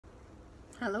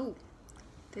Hello,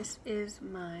 this is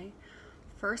my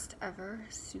first ever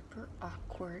super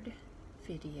awkward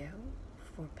video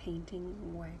for painting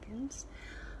wagons.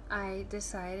 I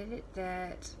decided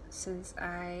that since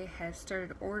I had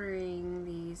started ordering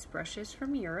these brushes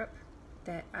from Europe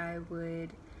that I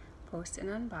would post an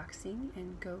unboxing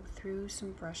and go through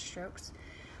some brush strokes,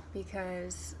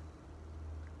 because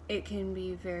it can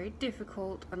be very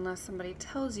difficult unless somebody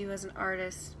tells you as an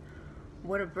artist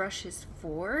what a brush is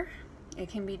for. It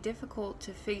can be difficult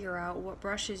to figure out what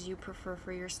brushes you prefer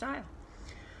for your style.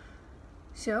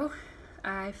 So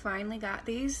I finally got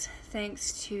these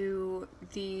thanks to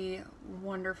the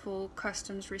wonderful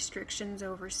customs restrictions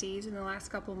overseas in the last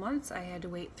couple months. I had to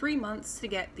wait 3 months to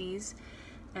get these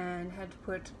and had to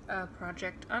put a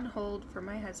project on hold for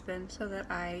my husband so that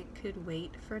I could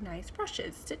wait for nice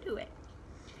brushes to do it.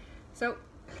 So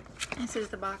this is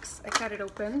the box. I cut it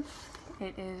open.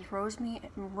 It is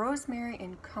Rosemary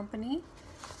and Company.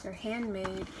 They're handmade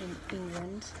in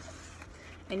England.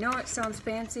 I know it sounds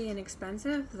fancy and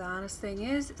expensive. The honest thing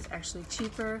is, it's actually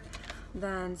cheaper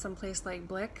than someplace like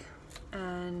Blick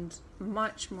and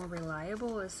much more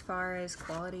reliable as far as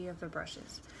quality of the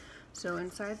brushes. So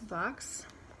inside the box,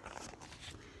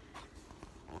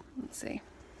 let's see.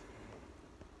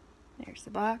 There's the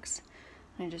box.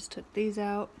 I just took these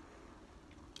out.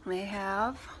 They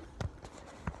have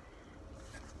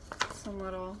some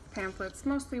little pamphlets,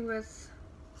 mostly with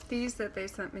these that they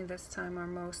sent me this time are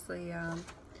mostly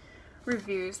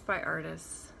reviews by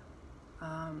artists.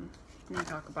 And they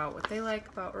talk about what they like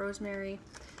about Rosemary.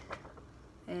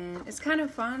 And it's kind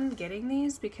of fun getting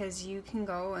these because you can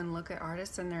go and look at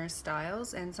artists and their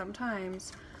styles, and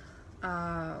sometimes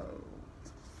the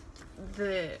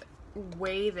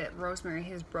way that Rosemary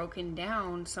has broken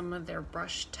down some of their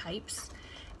brush types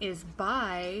is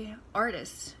by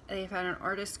artists. They've had an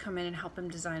artist come in and help them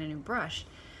design a new brush.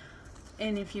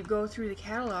 And if you go through the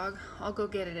catalog, I'll go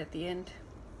get it at the end,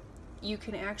 you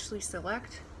can actually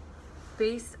select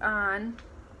based on,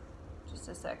 just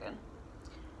a second,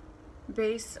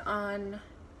 based on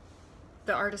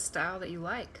the artist style that you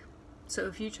like. So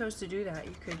if you chose to do that,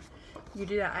 you could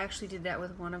do that. I actually did that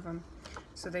with one of them.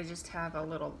 So they just have a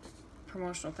little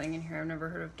promotional thing in here. I've never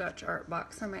heard of Dutch Art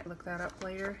Box. I might look that up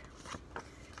later.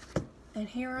 And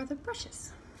here are the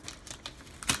brushes.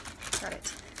 Got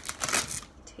it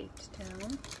taped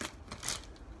down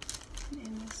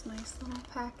in this nice little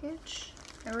package.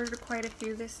 I ordered quite a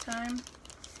few this time.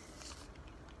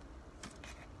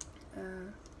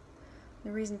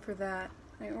 The reason for that,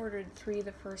 I ordered 3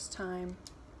 the first time,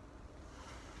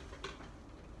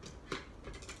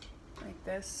 like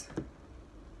this,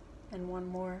 and 1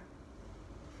 more.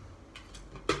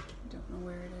 I don't know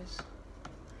where it is.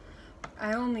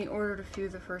 I only ordered a few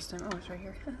the first time. Oh, it's right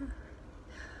here.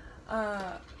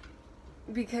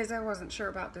 Because I wasn't sure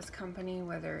about this company,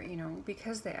 whether, you know,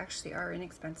 because they actually are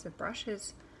inexpensive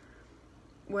brushes,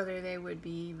 whether they would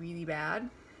be really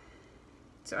bad.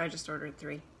 So I just ordered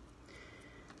 3.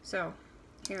 So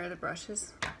here are the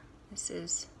brushes. This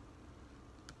is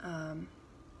a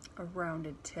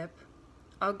rounded tip.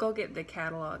 I'll go get the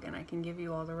catalog and I can give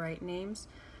you all the right names,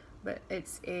 but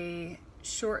it's a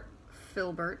short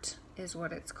filbert is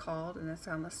what it's called, and it's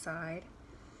on the side.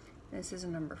 This is a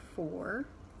number 4.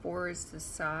 4 is the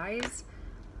size.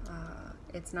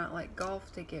 It's not like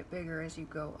golf, they get bigger as you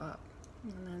go up.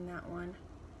 And then that one,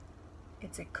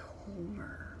 it's a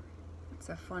Comer. It's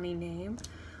a funny name.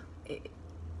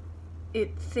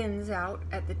 It thins out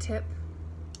at the tip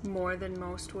more than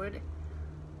most would.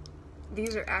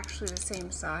 These are actually the same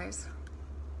size.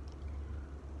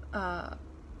 There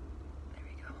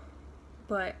we go.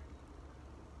 But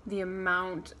the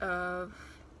amount of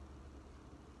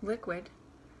liquid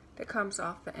that comes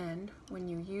off the end when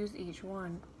you use each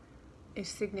one is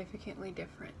significantly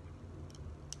different.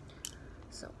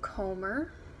 So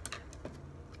Comer,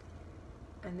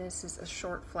 and this is a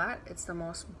short flat. It's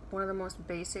one of the most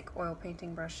basic oil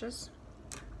painting brushes.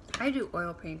 I do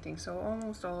oil painting, so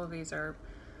almost all of these are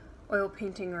oil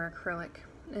painting or acrylic.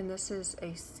 And this is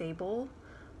a sable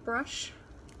brush.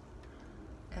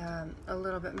 A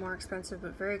little bit more expensive,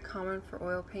 but very common for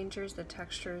oil painters. The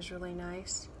texture is really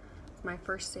nice. It's my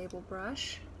first sable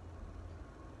brush.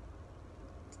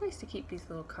 It's nice to keep these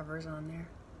little covers on there.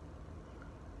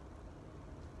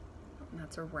 And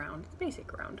that's a round,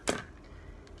 basic round.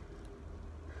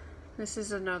 This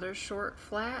is another short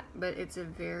flat, but it's a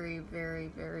very, very,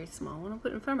 very small one. I'll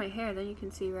put it in front of my hair, then you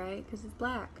can see, right? Because it's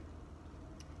black.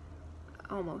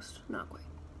 Almost, not quite.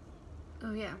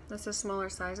 Oh yeah, that's a smaller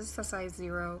size. It's a size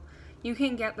 0. You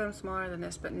can get them smaller than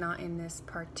this, but not in this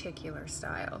particular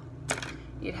style.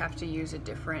 You'd have to use a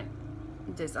different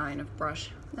design of brush.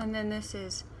 And then this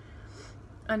is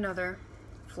another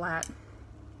flat.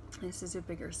 This is a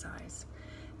bigger size.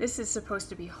 This is supposed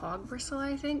to be hog bristle,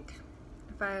 I think.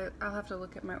 I'll have to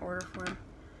look at my order form.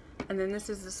 And then this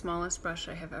is the smallest brush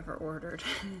I have ever ordered.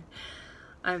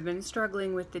 I've been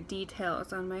struggling with the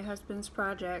details on my husband's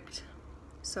project,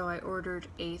 so I ordered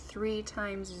a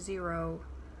 3x0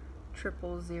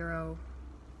 000,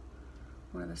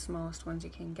 one of the smallest ones you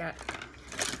can get.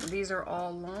 These are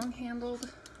all long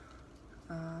handled.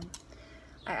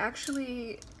 I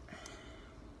actually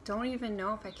don't even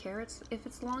know if I care if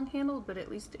it's long handled, but at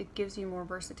least it gives you more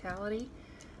versatility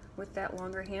with that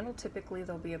longer handle. Typically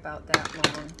they'll be about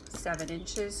that long, 7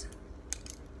 inches,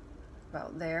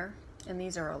 about there, and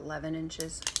these are 11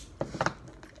 inches.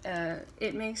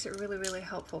 It makes it really, really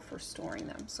helpful for storing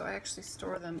them. So I actually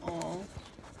store them all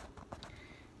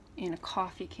in a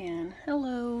coffee can.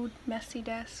 Hello, messy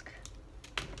desk.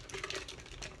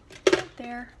 Right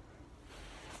there.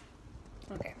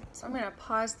 Okay, so I'm gonna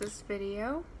pause this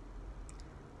video.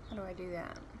 How do I do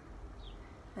that?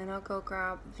 And I'll go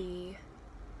grab the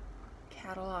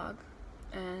catalog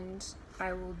and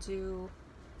I will do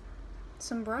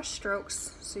some brush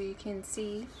strokes so you can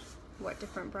see what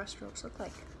different brush strokes look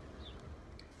like.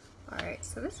 Alright,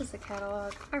 so this is the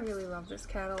catalog. I really love this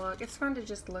catalog. It's fun to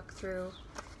just look through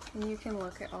and you can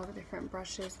look at all the different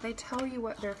brushes. They tell you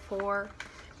what they're for.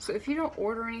 So if you don't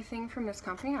order anything from this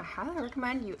company, I highly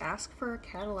recommend you ask for a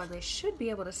catalog. They should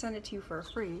be able to send it to you for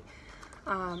free.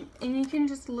 And you can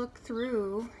just look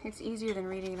through. It's easier than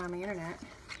reading it on the internet.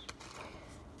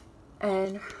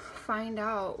 And find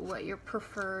out what your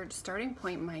preferred starting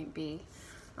point might be.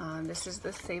 This is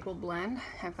the Sable blend.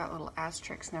 I've got little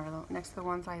asterisks next to the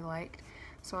ones I liked.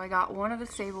 So I got one of the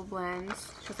Sable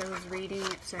blends because I was reading,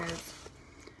 it says,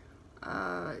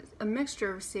 a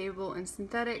mixture of Sable and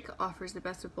synthetic offers the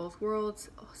best of both worlds.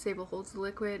 Sable holds the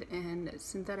liquid and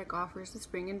synthetic offers the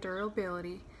spring and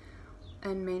durability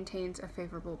and maintains a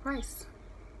favorable price.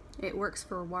 It works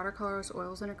for watercolors,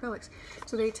 oils, and acrylics.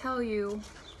 So they tell you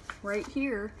right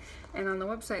here, and on the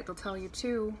website they'll tell you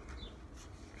too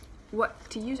what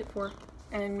to use it for,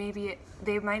 and maybe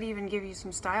they might even give you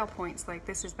some style points, like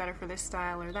this is better for this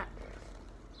style or that.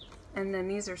 And then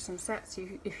these are some sets.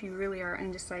 If you really are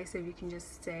indecisive, you can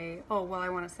just say, oh well, I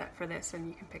want a set for this, and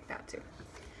you can pick that too.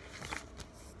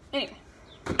 Anyway,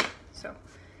 so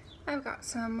I've got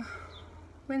some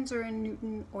Winsor &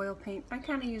 Newton oil paint. I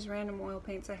kind of use random oil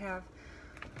paints. I have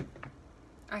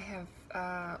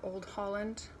Old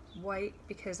Holland white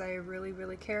because I really,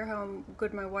 really care how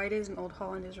good my white is, and Old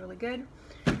Holland is really good.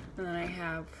 And then I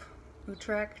have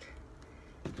Utrecht,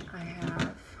 I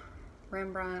have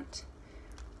Rembrandt,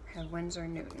 I have Winsor &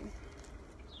 Newton.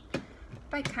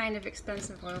 Buy kind of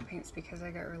expensive oil paints because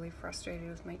I got really frustrated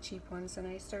with my cheap ones and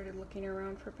I started looking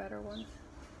around for better ones.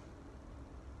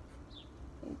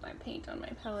 I think my paint on my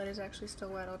palette is actually still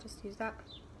wet. I'll just use that.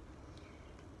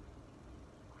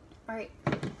 Alright.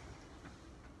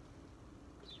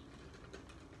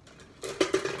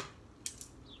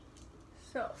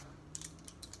 So,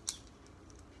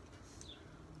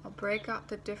 I'll break out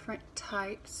the different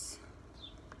types.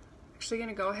 Actually going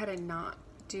to go ahead and not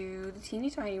do the teeny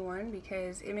tiny one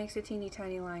because it makes a teeny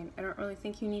tiny line. I don't really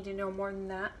think you need to know more than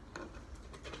that.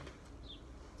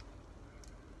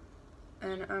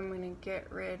 And I'm going to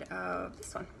get rid of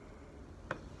this one.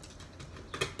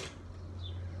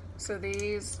 So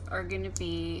these are going to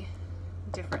be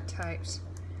different types.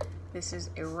 This is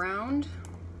a round.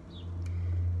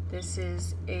 This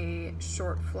is a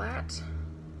short flat.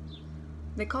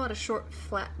 They call it a short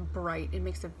flat bright. It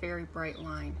makes a very bright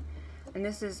line. And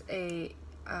this is a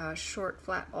short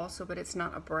flat also, but it's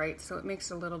not a bright, so it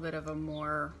makes a little bit of a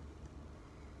more,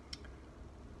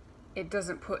 it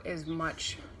doesn't put as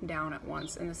much down at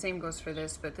once. And the same goes for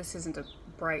this, but this isn't a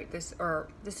bright, this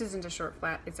isn't a short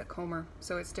flat, it's a comber,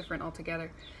 so it's different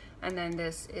altogether. And then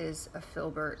this is a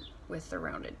filbert with the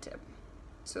rounded tip.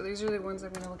 So these are the ones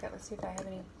I'm going to look at. Let's see if I have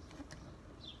any.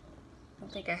 I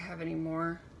don't think I have any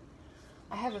more.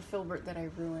 I have a filbert that I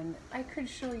ruined. I could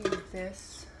show you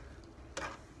this.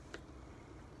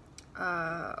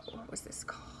 What was this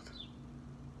called?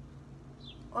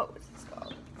 What was this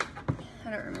called? I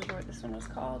don't remember what this one was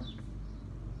called.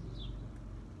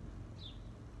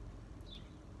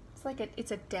 It's like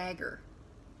it's a dagger.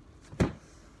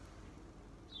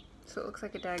 So it looks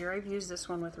like a dagger. I've used this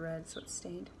one with red, so it's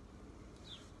stained.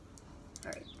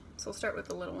 Alright, so we'll start with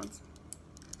the little ones.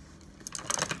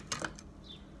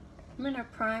 I'm going to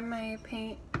prime my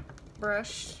paint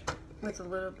brush with a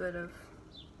little bit of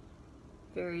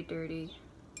very dirty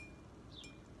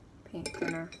paint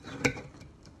thinner.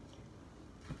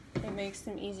 It makes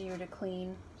them easier to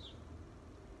clean.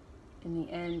 in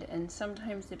the end, and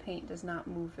sometimes the paint does not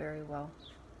move very well.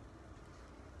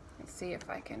 Let's see if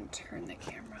I can turn the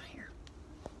camera here.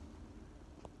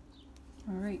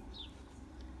 All right,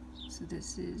 so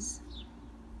this is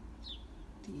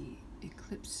the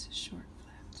Eclipse short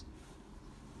flat.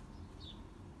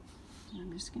 And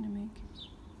I'm just gonna make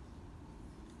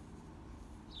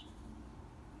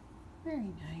very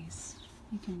nice.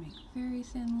 You can make very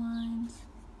thin lines.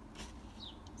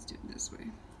 Let's do it this way.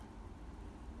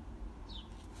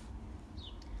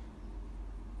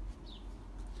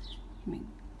 You can make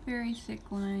very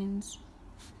thick lines.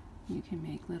 You can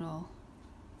make little,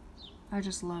 I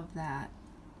just love that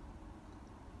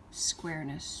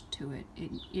squareness to it.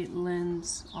 It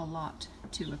lends a lot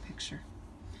to a picture.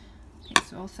 Okay,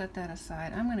 so I'll set that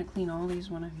aside. I'm going to clean all these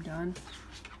when I'm done.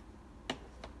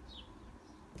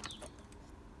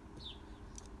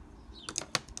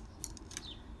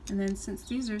 And then since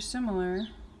these are similar,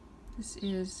 this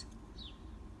is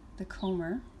the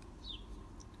comber.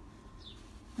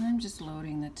 And I'm just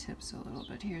loading the tips a little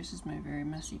bit here. This is my very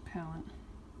messy palette.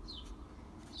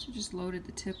 So just loaded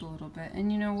the tip a little bit.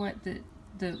 And you know what? The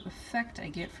effect I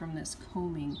get from this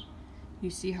combing, you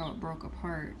see how it broke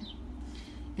apart.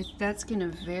 That's going to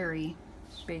vary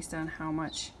based on how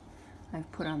much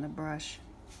I've put on the brush.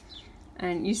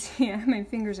 And you see my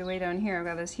fingers are way down here. I've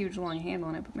got this huge long handle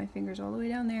and I put my fingers all the way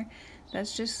down there.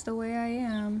 That's just the way I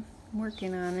am. I'm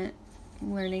working on it,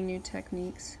 learning new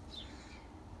techniques.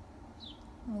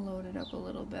 I'll load it up a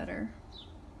little better.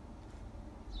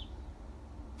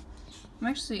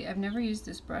 I've never used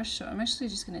this brush, so I'm actually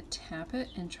just going to tap it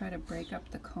and try to break up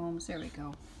the combs. There we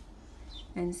go.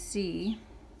 And see,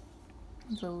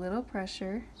 with a little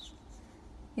pressure,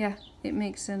 yeah, it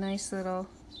makes a nice little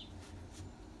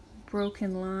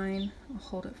broken line. I'll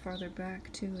hold it farther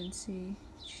back too and see.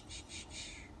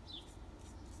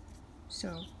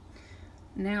 So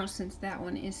now, since that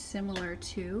one is similar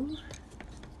to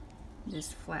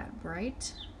this Flat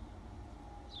Bright,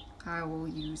 I will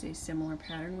use a similar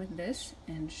pattern with this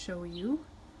and show you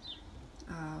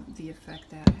the effect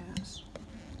that has.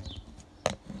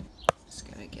 Just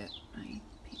gotta get my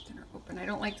paint thinner open. I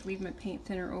don't like to leave my paint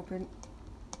thinner open.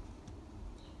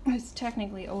 It's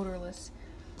technically odorless.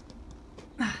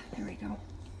 There we go.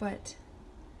 But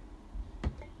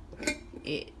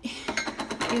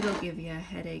it'll give you a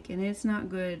headache, and it's not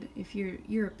good if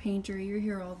you're a painter. You're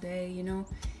here all day, you know,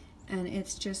 and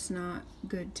it's just not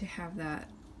good to have that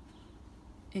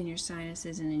in your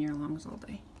sinuses and in your lungs all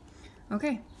day.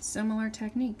 Okay, similar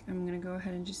technique. I'm gonna go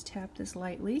ahead and just tap this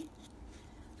lightly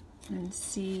and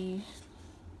see.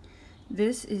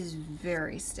 This is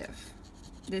very stiff.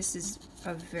 This is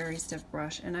a very stiff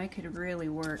brush, and I could really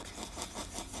work.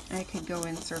 I could go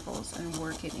in circles and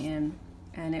work it in,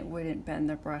 and it wouldn't bend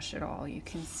the brush at all. You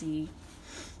can see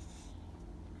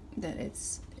that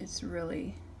it's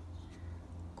really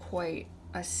quite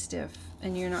a stiff,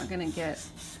 and you're not gonna get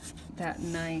that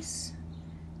nice,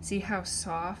 see how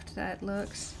soft that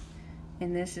looks?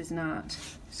 And this is not.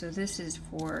 So this is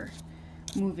for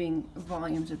moving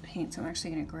volumes of paint. So I'm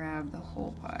actually gonna grab the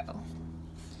whole pile.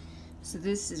 So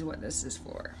this is what this is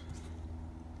for.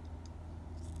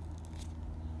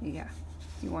 Yeah,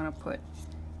 you want to put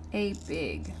a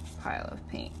big pile of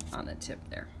paint on the tip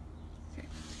there. Okay,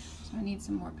 so I need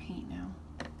some more paint now.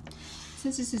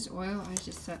 Since this is oil, I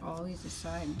just set all these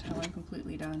aside until I'm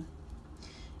completely done.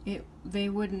 They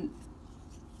wouldn't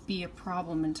be a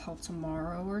problem until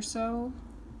tomorrow or so.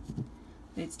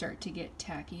 They'd start to get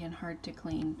tacky and hard to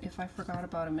clean. If I forgot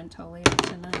about them until later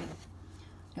tonight,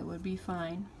 it would be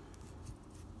fine.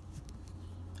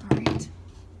 All right.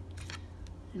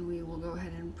 And we will go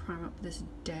ahead and prime up this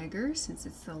dagger since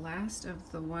it's the last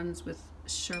of the ones with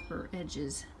sharper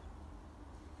edges.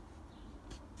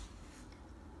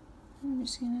 I'm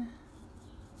just gonna...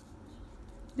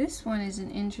 This one is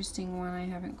an interesting one I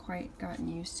haven't quite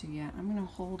gotten used to yet. I'm gonna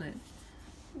hold it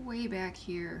way back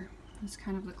here. It's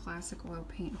kind of the classic oil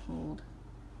paint hold.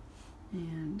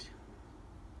 And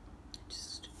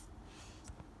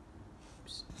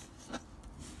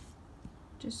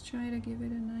just try to give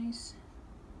it a nice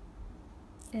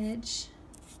edge,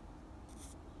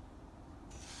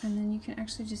 and then you can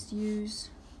actually just use,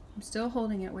 I'm still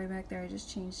holding it way back there, I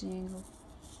just changed the angle,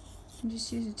 and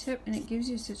just use a tip, and it gives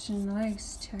you such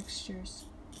nice textures.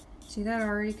 See, that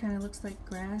already kind of looks like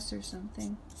grass or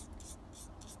something.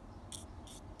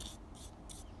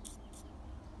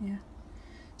 Yeah,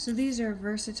 so these are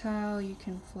versatile. You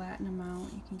can flatten them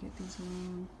out, you can get these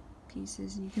long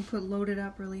pieces, and you can load it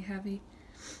up really heavy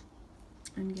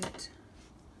and get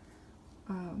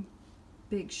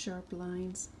big sharp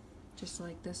lines just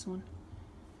like this one.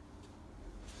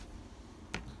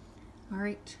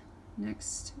 Alright,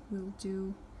 Next we'll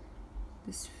do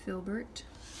this filbert.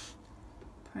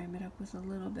 Prime it up with a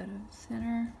little bit of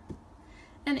thinner.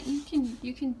 And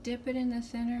you can dip it in the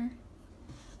thinner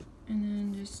and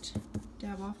then just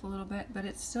dab off a little bit, but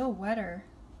it's still wetter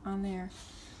on there.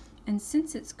 And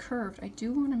since it's curved, I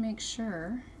do want to make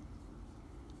sure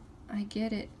I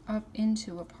get it up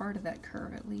into a part of that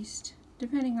curve at least,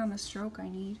 depending on the stroke I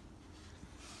need.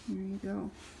 There you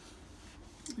go.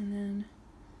 And then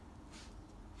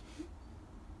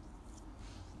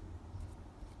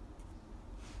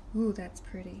ooh, that's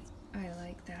pretty. I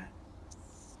like that.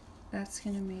 That's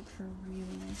gonna make for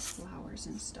really nice flowers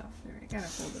and stuff. There, I gotta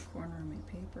hold the corner of my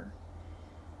paper.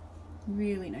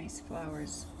 Really nice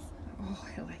flowers. Oh,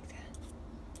 I like that.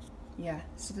 Yeah,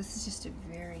 so this is just a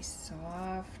very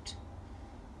soft,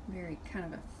 very kind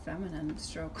of a feminine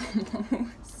stroke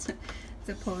almost, as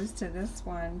opposed to this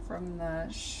one from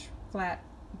the flat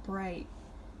bright.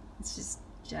 It's just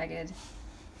jagged.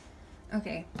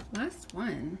 Okay, last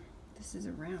one. This is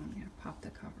a round. I'm gonna pop the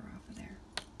cover off of there.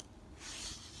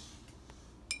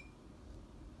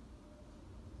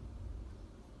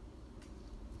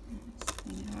 Let's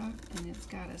clean it off, and it's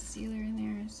got a sealer in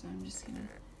there, so I'm just gonna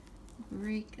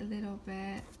break a little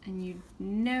bit. And you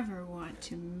never want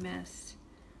to mess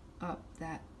up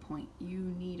that point. You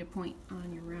need a point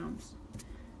on your rounds.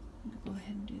 I'm gonna go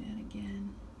ahead and do that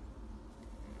again.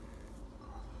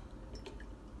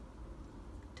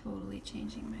 Totally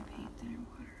changing my paint thinner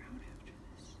water out after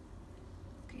this.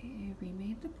 Okay, I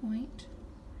remade the point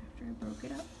after I broke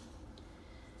it up.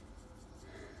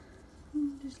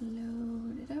 Just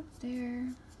load it up there.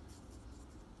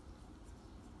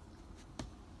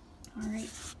 Alright,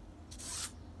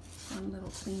 one little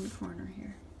clean corner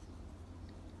here.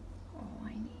 All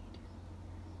I need.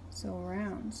 So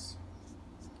rounds,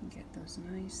 you can get those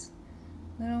nice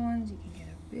little ones, you can get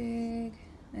a big,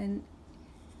 and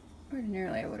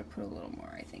ordinarily I would have put a little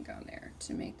more, I think, on there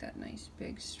to make that nice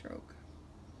big stroke.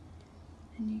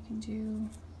 And you can do,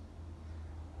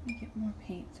 get more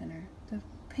paint thinner. The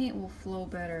paint will flow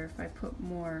better if I put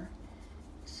more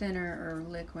thinner or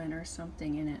liquid or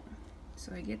something in it.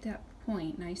 So I get that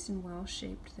point nice and well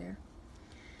shaped there.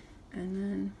 And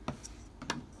then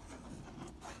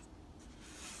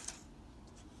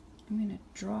I'm going to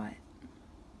draw it.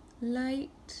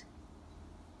 Light,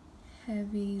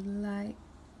 heavy, light,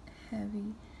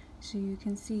 heavy. So you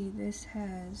can see this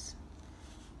has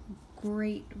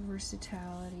great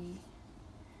versatility.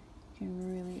 You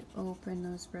can really open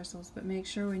those bristles, but make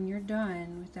sure when you're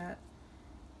done with that,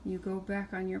 you go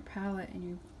back on your palette and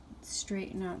you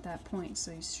straighten out that point.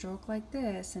 So you stroke like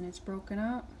this and it's broken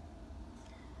up,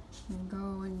 and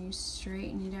go and you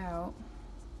straighten it out,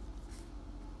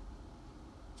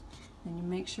 and you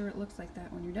make sure it looks like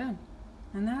that when you're done.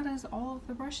 And that is all of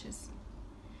the brushes.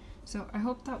 So I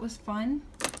hope that was fun.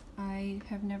 I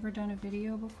have never done a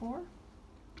video before,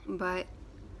 but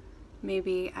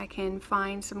maybe I can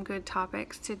find some good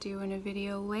topics to do in a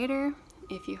video later.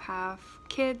 If you have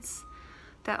kids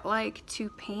that like to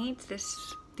paint,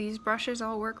 these brushes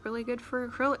all work really good for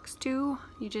acrylics too.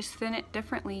 You just thin it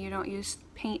differently. You don't use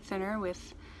paint thinner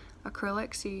with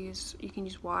acrylics. You can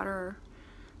use water, or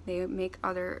they make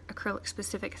other acrylic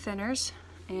specific thinners.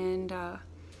 And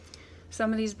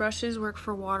some of these brushes work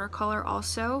for watercolor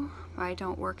also. I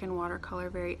don't work in watercolor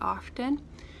very often.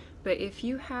 But if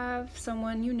you have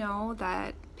someone you know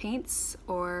that paints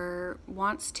or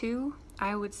wants to,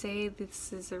 I would say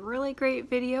this is a really great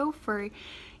video for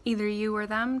either you or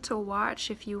them to watch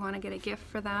if you want to get a gift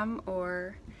for them,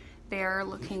 or they're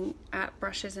looking at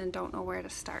brushes and don't know where to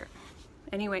start.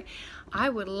 Anyway, I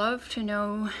would love to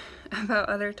know about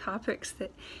other topics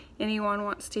that anyone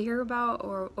wants to hear about,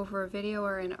 or over a video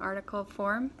or an article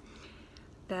form.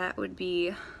 That would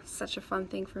be such a fun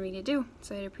thing for me to do,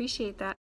 so I'd appreciate that.